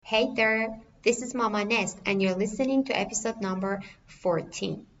Hey there, this is Mama Nest, and you're listening to episode number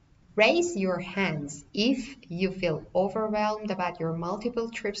 14. Raise your hands if you feel overwhelmed about your multiple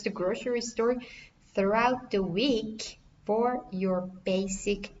trips to grocery store throughout the week for your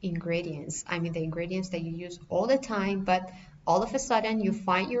basic ingredients. I mean, the ingredients that you use all the time, but all of a sudden you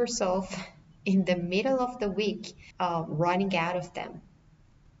find yourself in the middle of the week running out of them.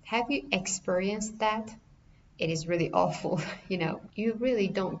 Have you experienced that? It is really awful. You really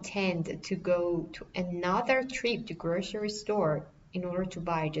don't tend to go to another trip to grocery store in order to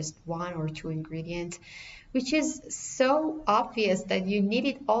buy just one or two ingredients, which is so obvious that you need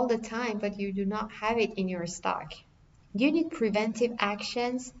it all the time, but you do not have it in your stock. Do you need preventive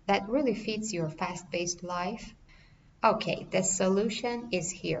actions that really fits your fast-paced life? Okay, the solution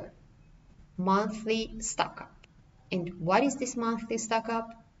is here. Monthly stock up. And what is this monthly stock up?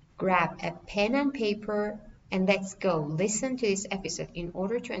 Grab a pen and paper and let's go listen to this episode in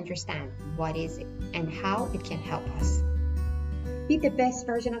order to understand what is it and how it can help us. Be the best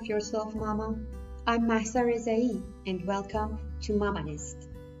version of yourself, Mama. I'm Mahsa Rezai and welcome to Mama Nest,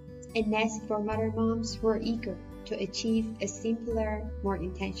 a nest for mother moms who are eager to achieve a simpler, more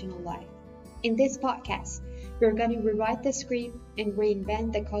intentional life. In this podcast, we're going to rewrite the script and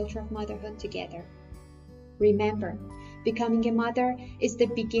reinvent the culture of motherhood together. Remember, becoming a mother is the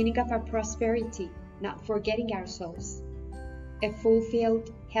beginning of our prosperity, not forgetting ourselves. A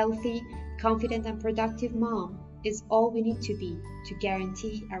fulfilled, healthy, confident, and productive mom is all we need to be to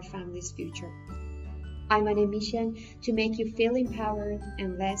guarantee our family's future. I'm on a mission to make you feel empowered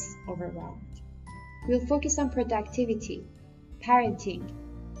and less overwhelmed. We'll focus on productivity, parenting,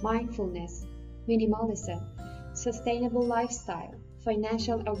 mindfulness, minimalism, sustainable lifestyle,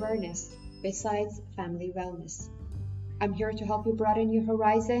 financial awareness, besides family wellness. I'm here to help you broaden your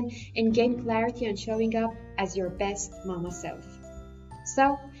horizon and gain clarity on showing up as your best mama self.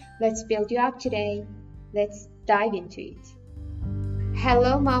 So, let's build you up today. Let's dive into it.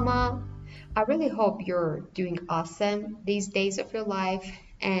 Hello, Mama. I really hope you're doing awesome these days of your life,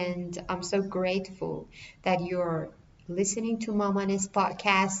 and I'm so grateful that you're listening to Mama Nest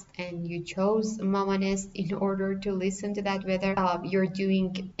podcast and you chose Mama Nest in order to listen to that, whether you're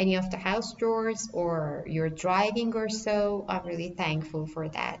doing any of the house chores or you're driving or so. I'm really thankful for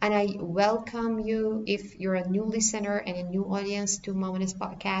that, and I welcome you if you're a new listener and a new audience to Mama Nest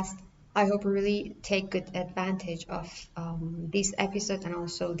podcast. I hope you really take good advantage of this episode and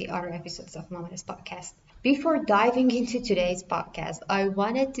also the other episodes of Mama Nest podcast. Before diving into today's podcast, I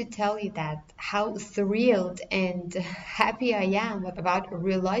wanted to tell you that how thrilled and happy I am about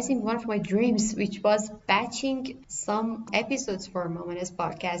realizing one of my dreams, which was batching some episodes for Mama Nest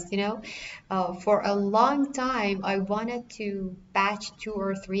podcast. For a long time, I wanted to batch 2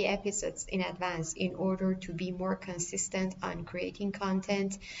 or 3 episodes in advance in order to be more consistent on creating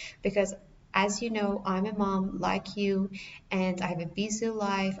content, because as you know, I'm a mom like you, and I have a busy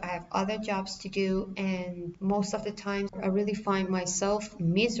life. I have other jobs to do, and most of the time I really find myself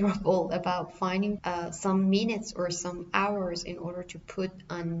miserable about finding some minutes or some hours in order to put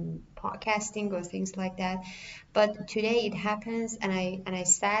on podcasting or things like that. But today it happens, and I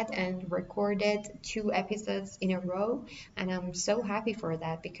sat and recorded 2 episodes in a row, and I'm so happy for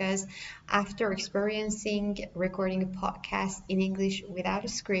that, because after experiencing recording a podcast in English without a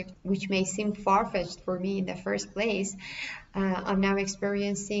script, which may seem far-fetched for me in the first place, I'm now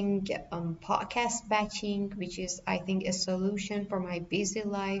experiencing podcast batching, which is, I think, a solution for my busy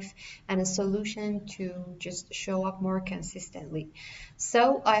life and a solution to just show up more consistently.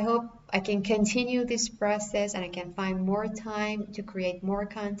 So I hope I can continue this process and I can find more time to create more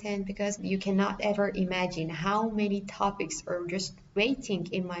content, because you cannot ever imagine how many topics are just waiting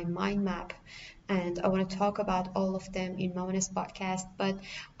in my mind map. And I want to talk about all of them in Mama Nest podcast, but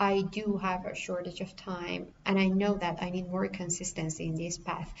I do have a shortage of time, and I know that I need more consistency in this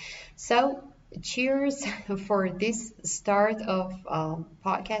path. So cheers for this start of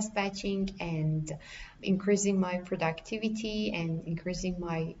podcast batching and increasing my productivity and increasing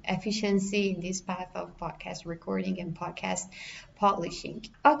my efficiency in this path of podcast recording and podcast publishing.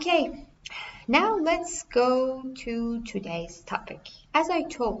 Okay, now let's go to today's topic. As I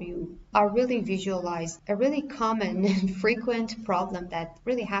told you, I really visualized a really common and frequent problem that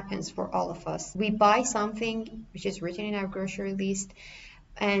really happens for all of us. We buy something which is written in our grocery list,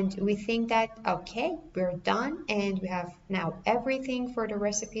 and we think that, okay, we're done and we have now everything for the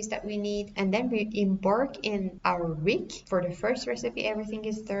recipes that we need. And then we embark in our week. For the first recipe, everything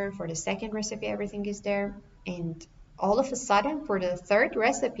is there. For the second recipe, everything is there. And all of a sudden, for the third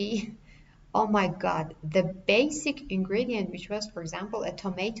recipe, Oh my God, the basic ingredient, which was, for example, a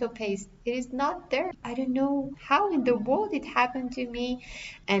tomato paste, it is not there. I don't know how in the world it happened to me.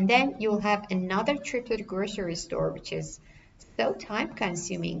 And then you'll have another trip to the grocery store, which is so time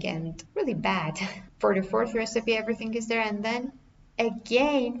consuming and really bad. For the fourth recipe, everything is there. And then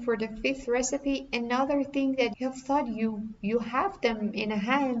again, for the fifth recipe, another thing that you have thought you have them in a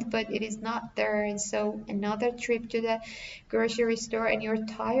hand, but it is not there. And so another trip to the grocery store, and you're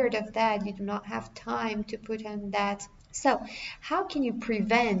tired of that. You do not have time to put on that. So, how can you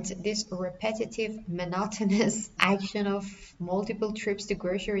prevent this repetitive, monotonous action of multiple trips to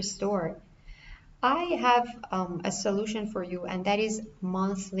grocery store? I have a solution for you, and that is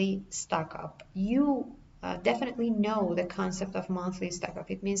monthly stock up. You definitely know the concept of monthly stock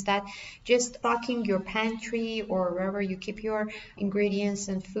up. It means that just stocking your pantry or wherever you keep your ingredients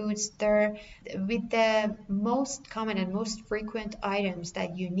and foods there with the most common and most frequent items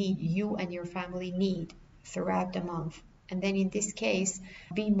that you and your family need throughout the month. And then in this case,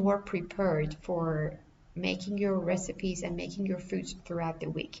 be more prepared for making your recipes and making your foods throughout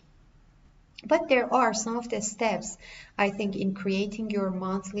the week. But there are some of the steps, I think, in creating your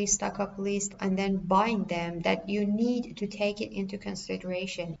monthly stock up list and then buying them that you need to take it into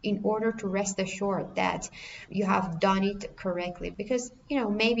consideration in order to rest assured that you have done it correctly. Because,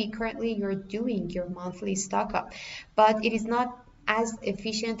 maybe currently you're doing your monthly stock up, but it is not as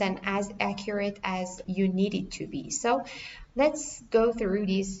efficient and as accurate as you need it to be. So let's go through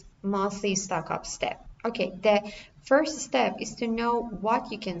this monthly stock up step. Okay, the first step is to know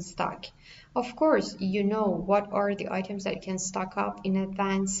what you can stock. Of course, you know what are the items that you can stock up in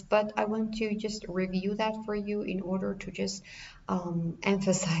advance, but I want to just review that for you in order to just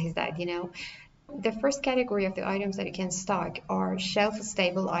emphasize that. The first category of the items that you can stock are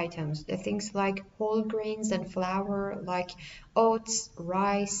shelf-stable items. The things like whole grains and flour, like oats,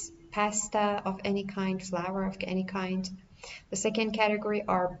 rice, pasta of any kind, flour of any kind. The second category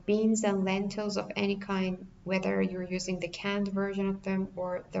are beans and lentils of any kind, whether you're using the canned version of them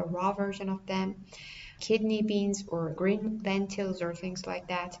or the raw version of them, kidney beans or green lentils or things like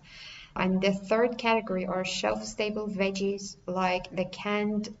that. And the third category are shelf-stable veggies like the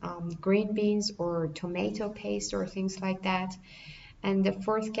canned green beans or tomato paste or things like that. And the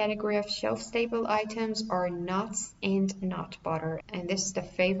fourth category of shelf-stable items are nuts and nut butter. And this is the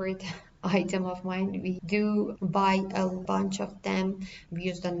favorite item of mine. We do buy a bunch of them. We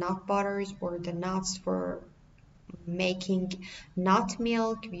use the nut butters or the nuts for making nut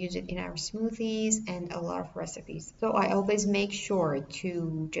milk. We use it in our smoothies and a lot of recipes. So I always make sure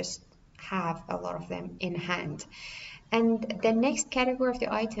to just have a lot of them in hand. And the next category of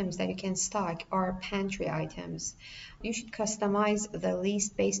the items that you can stock are pantry items. You should customize the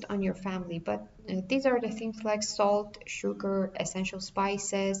list based on your family, but these are the things like salt, sugar, essential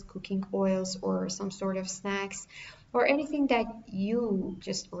spices, cooking oils, or some sort of snacks, or anything that you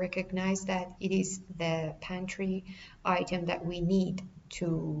just recognize that it is the pantry item that we need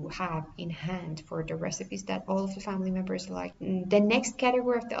to have in hand for the recipes that all of the family members like. The next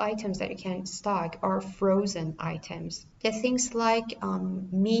category of the items that you can stock are frozen items. The things like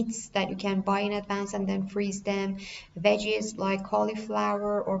meats that you can buy in advance and then freeze them, veggies like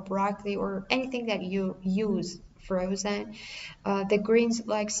cauliflower or broccoli or anything that you use frozen, the greens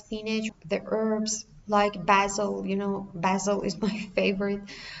like spinach, the herbs like basil. Basil is my favorite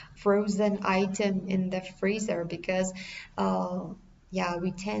frozen item in the freezer because yeah,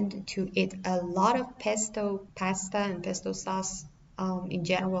 we tend to eat a lot of pesto pasta and pesto sauce in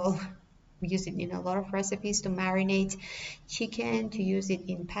general. We use it in a lot of recipes to marinate chicken, to use it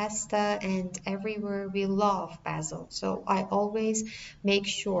in pasta, and everywhere we love basil. So I always make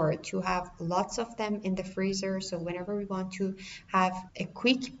sure to have lots of them in the freezer. So whenever we want to have a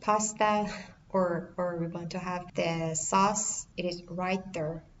quick pasta or we want to have the sauce, it is right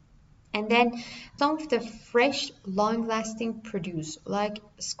there. And then some of the fresh, long-lasting produce like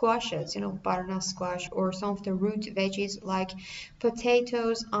squashes, butternut squash, or some of the root veggies like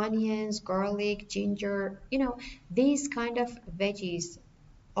potatoes, onions, garlic, ginger, these kind of veggies,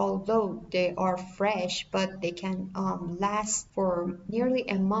 although they are fresh, but they can last for nearly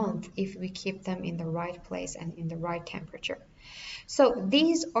a month if we keep them in the right place and in the right temperature. So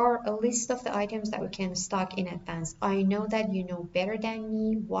these are a list of the items that we can stock in advance. I know that you know better than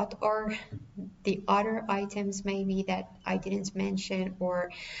me what are the other items maybe that I didn't mention,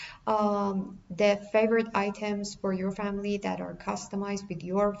 or the favorite items for your family that are customized with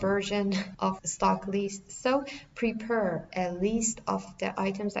your version of stock list. So prepare a list of the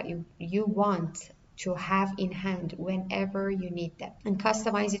items that you want to have in hand whenever you need them and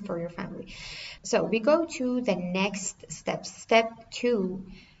customize it for your family. So we go to the next step. Step 2,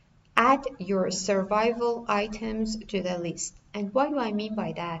 Add your survival items to the list. And what do I mean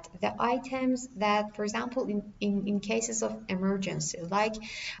by that? The items that, for example, in cases of emergency, like,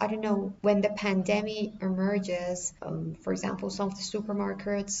 I don't know, when the pandemic emerges, for example, some of the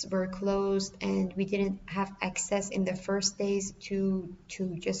supermarkets were closed and we didn't have access in the first days to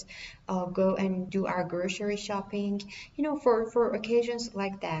just go and do our grocery shopping, for occasions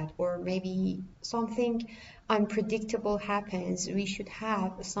like that, or maybe something unpredictable happens, we should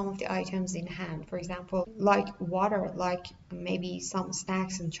have some of the items in hand. For example, like water, like maybe some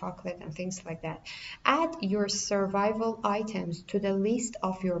snacks and chocolate and things like that. Add your survival items to the list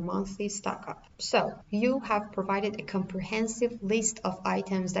of your monthly stock up. So you have provided a comprehensive list of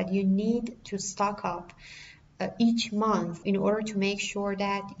items that you need to stock up each month in order to make sure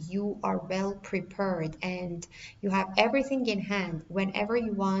that you are well prepared and you have everything in hand whenever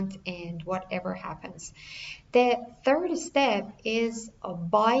you want and whatever happens. The third step is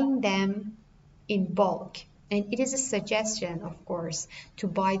buying them in bulk. And it is a suggestion, of course, to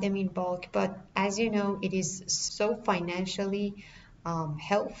buy them in bulk, but as you know, it is so financially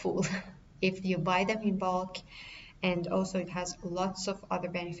helpful if you buy them in bulk. And also it has lots of other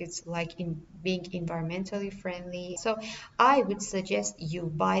benefits, like in being environmentally friendly. So I would suggest you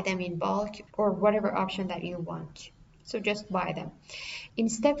buy them in bulk, or whatever option that you want. So just buy them. In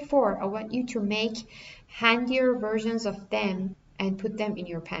step 4, I want you to make handier versions of them and put them in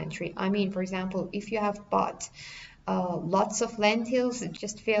your pantry. I mean, for example, if you have bought lots of lentils,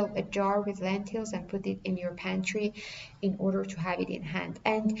 just fill a jar with lentils and put it in your pantry in order to have it in hand.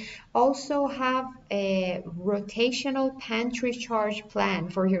 And also have a rotational pantry charge plan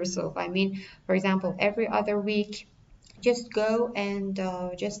for yourself. I mean, for example, every other week, just go and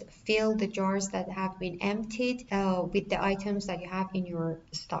just fill the jars that have been emptied with the items that you have in your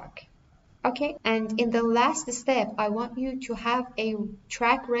stock. Okay, and in the last step, I want you to have a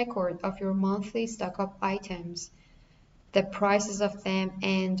track record of your monthly stock up items, the prices of them,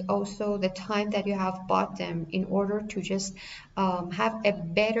 and also the time that you have bought them, in order to just have a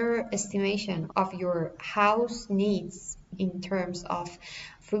better estimation of your house needs in terms of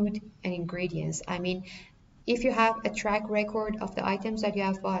food and ingredients. I mean, if you have a track record of the items that you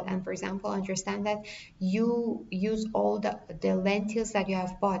have bought, and for example, understand that you use all the lentils that you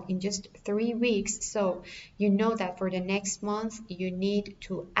have bought in just 3 weeks, so you know that for the next month you need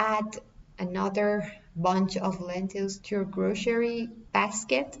to add another bunch of lentils to your grocery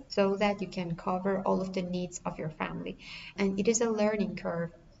basket so that you can cover all of the needs of your family. And it is a learning curve.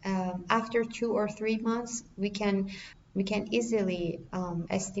 After 2 or 3 months, we can easily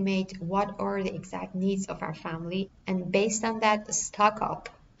estimate what are the exact needs of our family, and based on that, stock up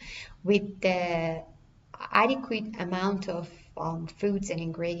with the adequate amount of foods and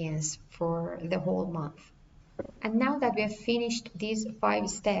ingredients for the whole month. And now that we have finished these 5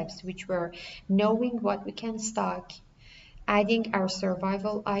 steps, which were knowing what we can stock, adding our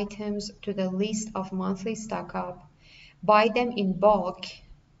survival items to the list of monthly stock up, buy them in bulk,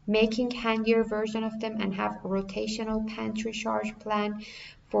 making handier version of them, and have a rotational pantry charge plan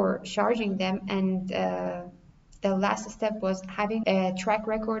for charging them, and the last step was having a track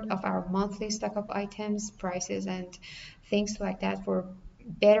record of our monthly stock up items, prices, and things like that for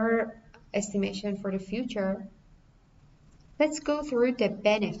better estimation for the future. Let's go through the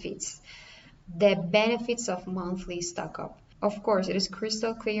benefits of monthly stock up. Of course, it is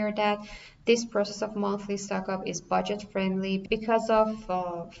crystal clear that this process of monthly stock up is budget friendly because of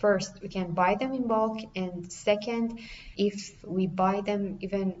first, we can buy them in bulk, and second, if we buy them,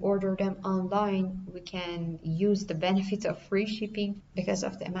 even order them online, we can use the benefits of free shipping because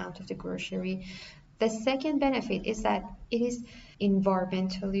of the amount of the grocery. The second benefit is that it is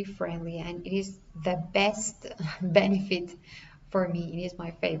environmentally friendly, and it is the best benefit for me. It is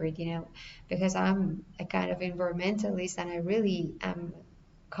my favorite, because I'm a kind of environmentalist and I really am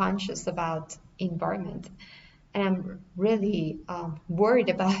conscious about environment. And I'm really worried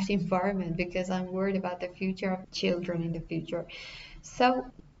about environment because I'm worried about the future of children in the future. So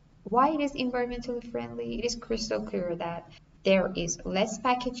why it is environmentally friendly? It is crystal clear that there is less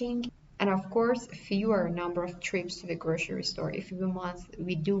packaging, and of course fewer number of trips to the grocery store if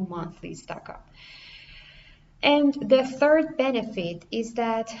we do monthly stock up. And the third benefit is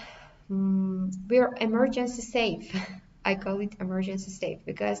that we're emergency safe. I call it emergency safe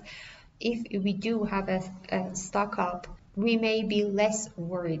because if we do have a stock up, we may be less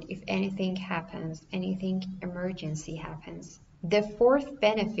worried if anything happens, anything emergency happens. The fourth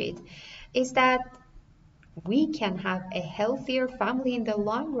benefit is that we can have a healthier family in the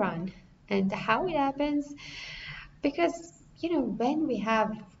long run. And how it happens? Because when we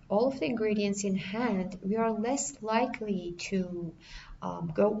have all of the ingredients in hand, we are less likely to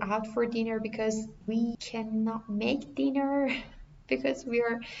go out for dinner because we cannot make dinner because we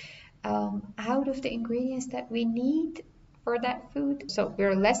are out of the ingredients that we need for that food. So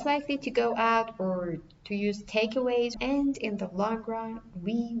we're less likely to go out or to use takeaways, and in the long run,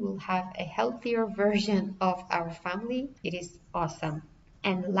 we will have a healthier version of our family. It is awesome.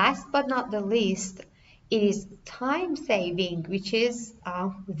 And last but not the least, it is time saving, which is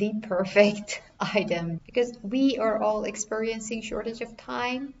the perfect item because we are all experiencing shortage of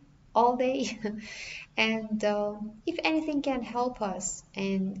time all day. And if anything can help us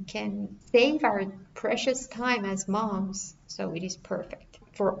and can save our precious time as moms, so it is perfect.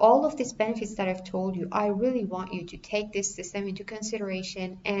 For all of these benefits that I've told you, I really want you to take this system into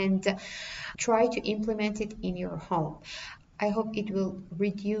consideration and try to implement it in your home. I hope it will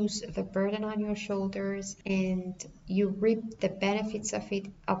reduce the burden on your shoulders and you reap the benefits of it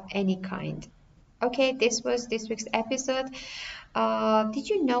of any kind. Okay, this was this week's episode. Did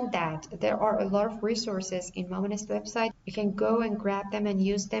you know that there are a lot of resources in Mama Nest website? You can go and grab them and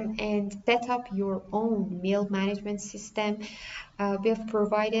use them and set up your own meal management system. We have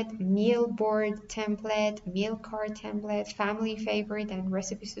provided meal board template, meal card template, family favorite and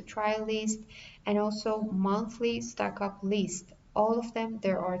recipes to try list, and also monthly stock up list. All of them,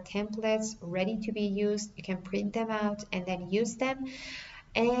 there are templates ready to be used. You can print them out and then use them.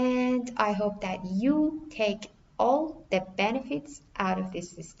 And I hope that you take all the benefits out of this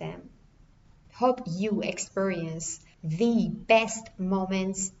system. Hope you experience the best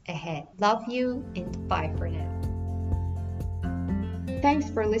moments ahead. Love you and bye for now. Thanks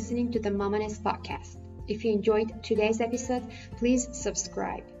for listening to the Mama Nest podcast. If you enjoyed today's episode, please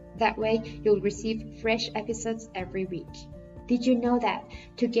subscribe. That way you'll receive fresh episodes every week. Did you know that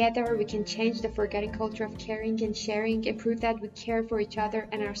together we can change the forgotten culture of caring and sharing and prove that we care for each other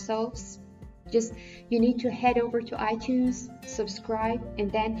and ourselves? You need to head over to iTunes, subscribe,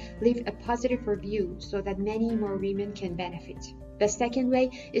 and then leave a positive review so that many more women can benefit. The second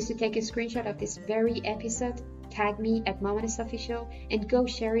way is to take a screenshot of this very episode, tag me at Mama Nest Official, and go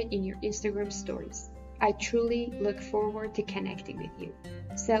share it in your Instagram stories. I truly look forward to connecting with you.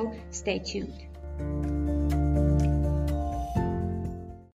 So stay tuned.